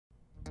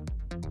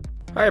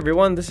Hi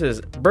everyone, this is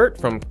Bert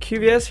from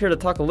QVS here to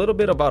talk a little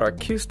bit about our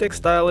Q-Stick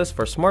stylus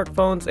for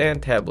smartphones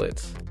and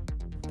tablets.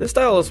 This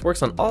stylus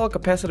works on all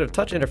capacitive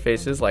touch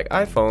interfaces like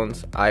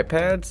iPhones,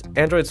 iPads,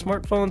 Android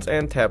smartphones,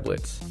 and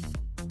tablets.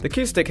 The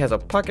Q-Stick has a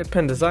pocket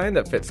pen design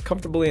that fits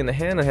comfortably in the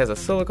hand and has a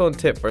silicone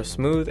tip for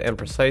smooth and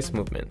precise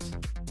movements.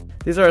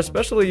 These are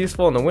especially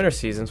useful in the winter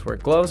seasons where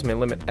gloves may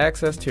limit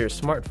access to your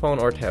smartphone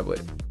or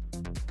tablet.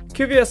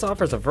 QVS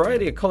offers a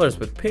variety of colors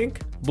with pink,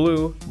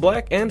 blue,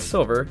 black, and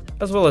silver,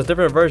 as well as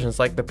different versions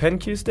like the Pen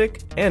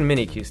Q-Stick and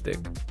Mini Q-Stick.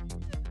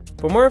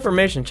 For more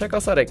information, check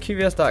us out at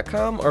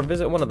QVS.com or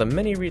visit one of the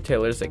many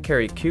retailers that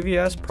carry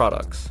QVS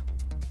products.